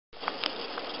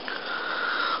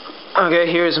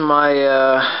Okay, here's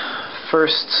my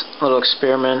first little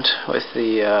experiment with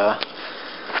the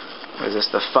what is this?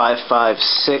 The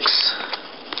 556.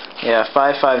 Yeah,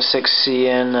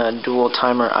 556CN dual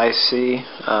timer IC.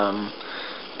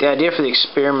 The idea for the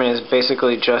experiment is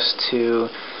basically just to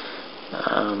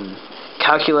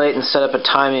calculate and set up a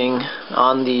timing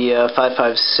on the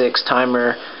 556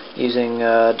 timer using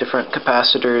different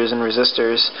capacitors and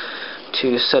resistors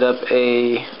to set up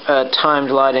a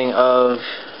timed lighting of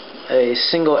a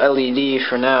single LED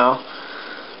for now.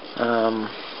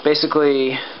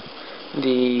 Basically,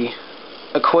 the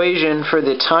equation for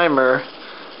the timer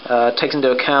takes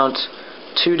into account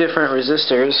two different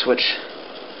resistors, which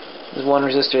is one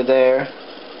resistor there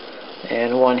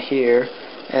and one here,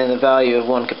 and the value of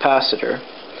one capacitor.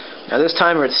 Now this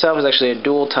timer itself is actually a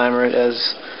dual timer,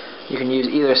 as you can use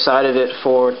either side of it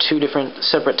for two different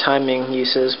separate timing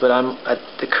uses, but at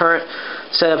the current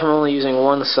setup I'm only using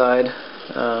one side.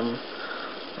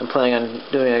 I'm planning on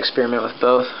doing an experiment with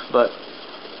both, but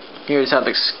here's how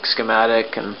the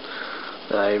schematic and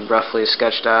that I roughly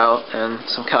sketched out and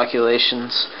some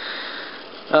calculations.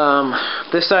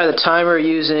 This side of the timer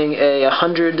using a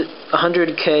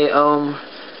 100k ohm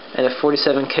and a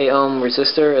 47k ohm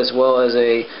resistor, as well as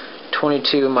a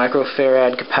 22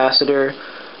 microfarad capacitor.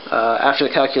 After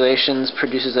the calculations,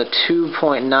 produces a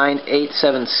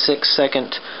 2.9876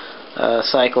 second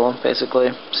cycle,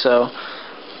 basically. So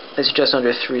it's just under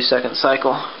a 3-second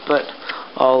cycle. But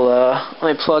I'll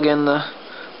let me plug in the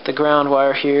ground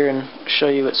wire here and show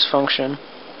you its function.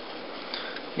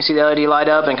 You see the LED light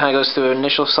up and kind of goes through an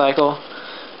initial cycle,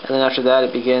 and then after that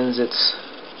it begins its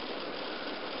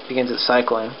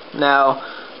cycling. Now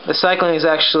the cycling is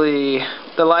actually,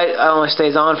 the light only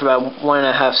stays on for about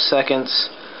 1.5 seconds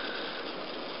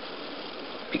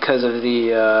because of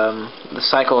the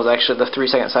cycle is actually, the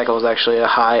 3-second cycle is actually a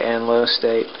high and low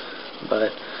state,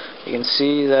 but you can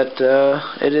see that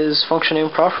it is functioning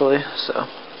properly. So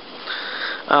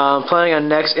planning on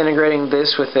next integrating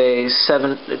this with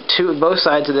both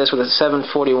sides of this with a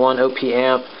 741 OP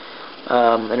amp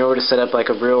in order to set up like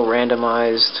a real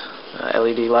randomized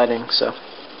LED lighting. So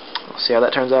we'll see how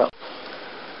that turns out.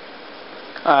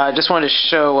 I just wanted to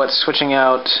show what switching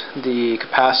out the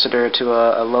capacitor to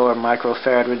a lower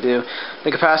microfarad would do.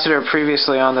 The capacitor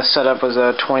previously on the setup was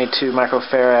a 22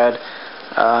 microfarad.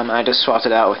 I just swapped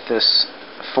it out with this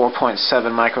 4.7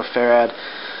 microfarad,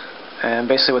 and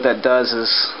basically what that does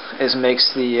is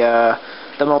makes the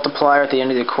multiplier at the end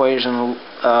of the equation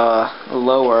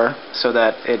lower, so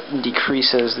that it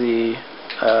decreases the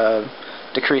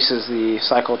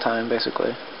cycle time,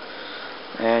 basically.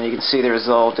 And you can see the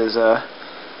result is a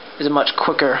much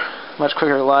quicker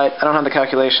light. I don't have the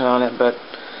calculation on it, but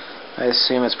I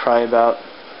assume it's probably about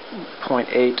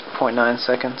 0.9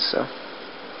 seconds. So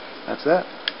that's that.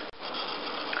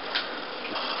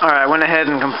 Alright, I went ahead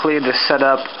and completed the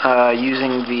setup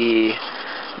using the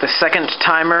second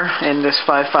timer in this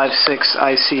 556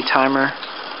 IC timer,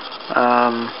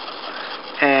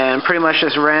 and pretty much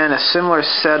just ran a similar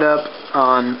setup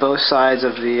on both sides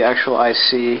of the actual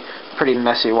IC. Pretty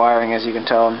messy wiring, as you can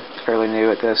tell. I'm fairly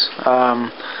new at this.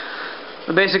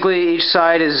 But basically each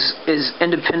side is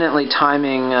independently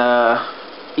timing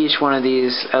each one of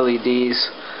these LEDs,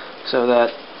 so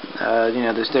that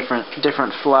there's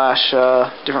different flash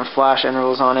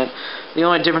intervals on it. The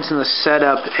only difference in the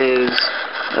setup is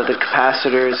the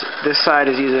capacitors. This side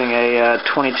is using a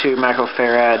 22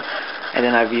 microfarad, and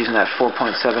then I've using that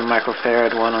 4.7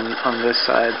 microfarad one on this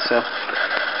side. So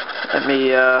let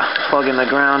me plug in the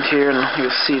ground here, and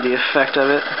you'll see the effect of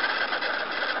it.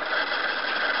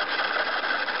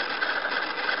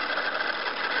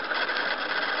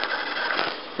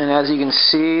 And as you can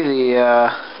see, the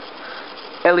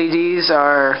LEDs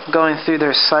are going through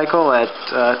their cycle at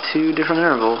 2 different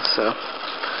intervals, so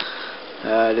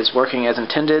it is working as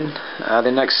intended.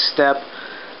 The next step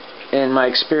in my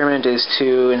experiment is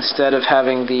to, instead of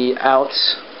having the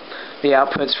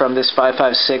outputs from this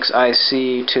 556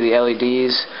 IC to the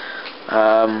LEDs,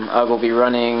 I will be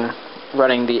running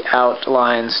the out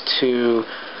lines to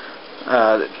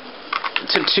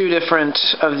 2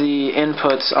 different of the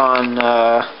inputs on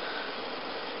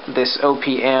this OP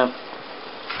amp.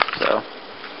 So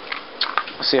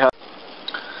we'll see how.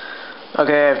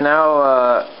 Okay, I've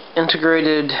now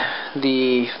integrated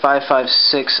the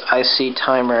 556 IC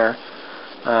timer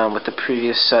with the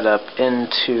previous setup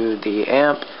into the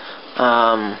amp.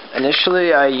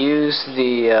 Initially I used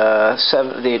the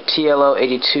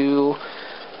TLO82.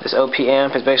 This OP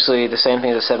amp is basically the same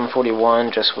thing as a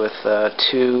 741, just with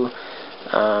two,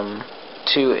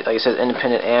 like I said,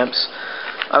 independent amps.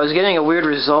 I was getting a weird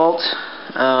result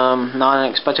not an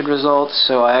expected result,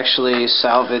 so I actually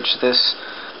salvaged this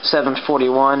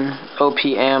 741 OP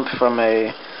amp from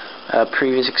a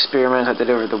previous experiment I did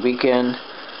over the weekend,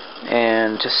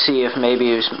 and to see if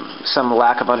maybe there's some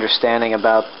lack of understanding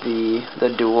about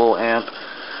the dual amp.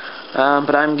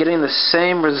 But I'm getting the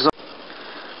same result.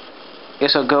 I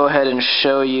guess I'll go ahead and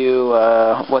show you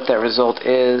what that result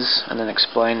is, and then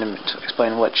explain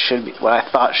what I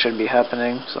thought should be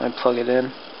happening. So let me plug it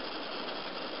in.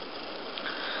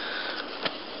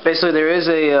 Basically, there is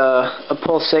a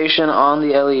pulsation on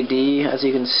the LED, as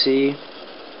you can see,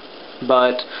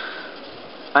 but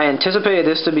I anticipated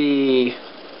this to be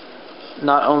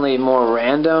not only more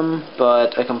random,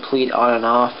 but a complete on and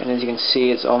off, and as you can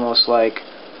see, it's almost like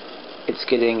it's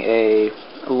getting a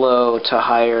low to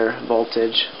higher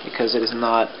voltage because it is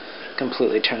not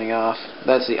completely turning off.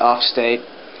 That's the off state,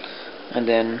 and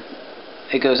then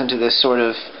it goes into this sort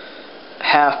of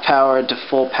half-powered to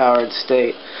full-powered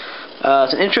state.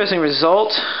 It's an interesting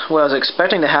result. What I was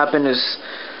expecting to happen is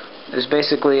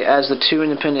basically, as the two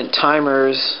independent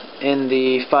timers in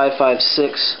the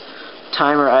 556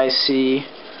 timer IC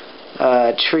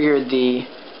triggered the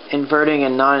inverting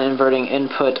and non-inverting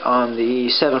input on the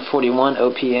 741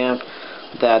 OP amp,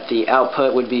 that the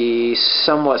output would be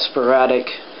somewhat sporadic,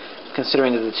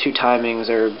 considering that the two timings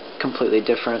are completely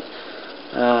different.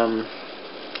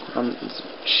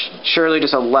 Surely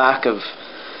just a lack of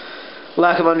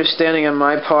understanding on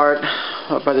my part.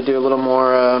 I'll probably do a little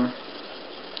more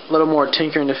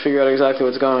tinkering to figure out exactly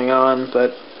what's going on,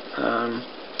 but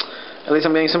at least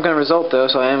I'm getting some kind of result though.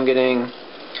 So I am getting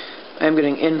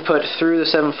input through the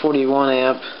 741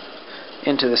 amp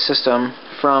into the system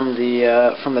from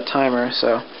the timer.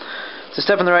 So it's a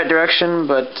step in the right direction,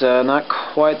 but not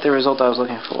quite the result I was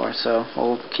looking for. So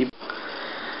we'll keep.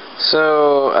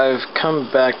 So I've come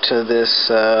back to this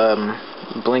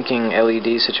blinking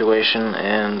LED situation,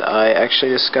 and I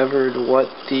actually discovered what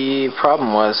the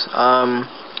problem was.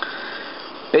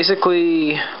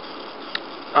 Basically,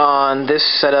 on this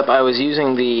setup, I was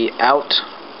using the out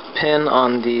pin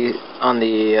on the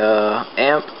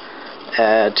amp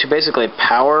to basically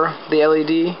power the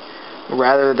LED,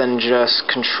 rather than just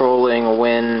controlling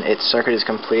when its circuit is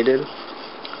completed.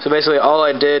 So basically, all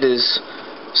I did is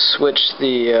switch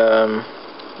the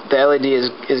LED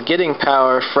is getting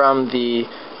power from the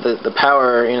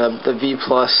power, the V+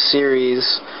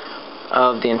 series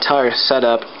of the entire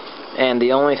setup, and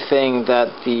the only thing that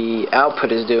the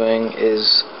output is doing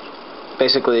is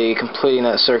basically completing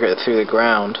that circuit through the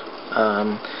ground.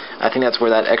 I think that's where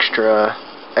that extra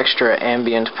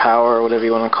ambient power, or whatever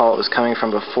you want to call it, was coming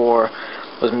from before,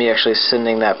 was me actually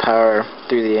sending that power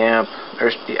through the amp,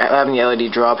 or having the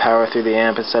LED draw power through the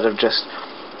amp instead of just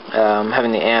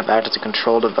having the amp act as a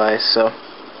control device. So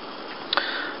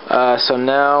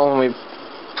now when we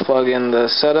plug in the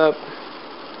setup,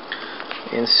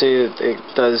 you can see that it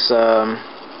does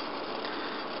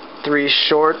 3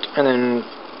 short and then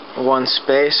 1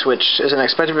 space, which is an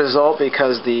expected result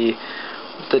because the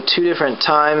two different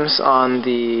times on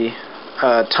the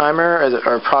timer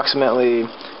are approximately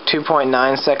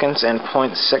 2.9 seconds and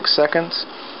 0.6 seconds,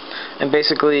 and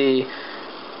basically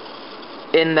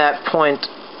in that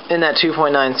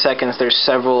 2.9 seconds there's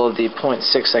several of the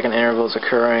 0.6 second intervals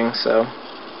occurring. So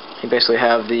you basically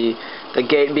have the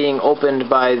gate being opened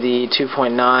by the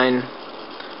 2.9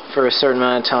 for a certain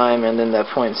amount of time, and then that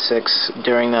 0.6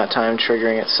 during that time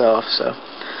triggering itself. So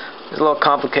it's a little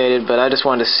complicated, but I just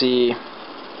wanted to see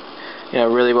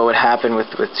really what would happen with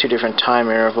two different time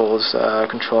intervals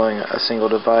controlling a single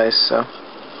device. So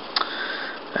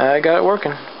I got it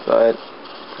working, but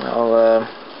I'll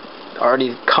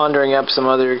already conjuring up some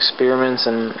other experiments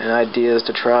and ideas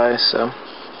to try, so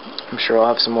I'm sure I'll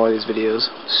have some more of these videos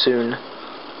soon.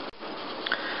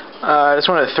 I just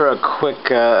wanted to throw a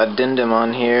quick addendum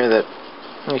on here that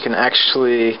we can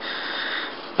actually,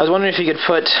 I was wondering if you could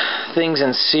put things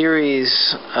in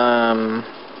series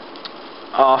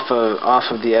off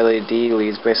of the LED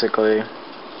leads, basically.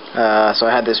 So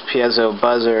I had this piezo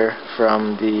buzzer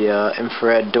from the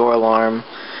infrared door alarm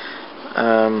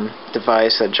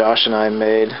device that Josh and I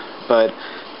made, but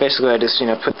basically I just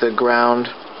put the ground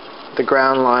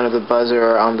line of the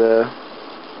buzzer on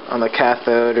the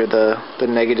cathode, or the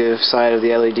negative side of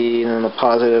the LED, and then the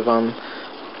positive on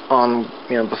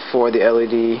before the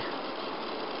LED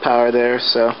power there.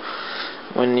 So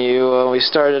when we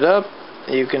start it up,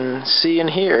 you can see and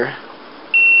hear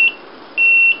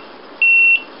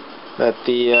that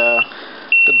the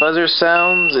buzzer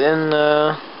sounds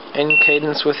in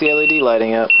cadence with the LED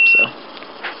lighting up. So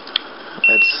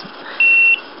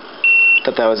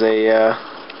thought that was a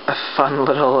fun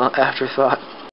little afterthought.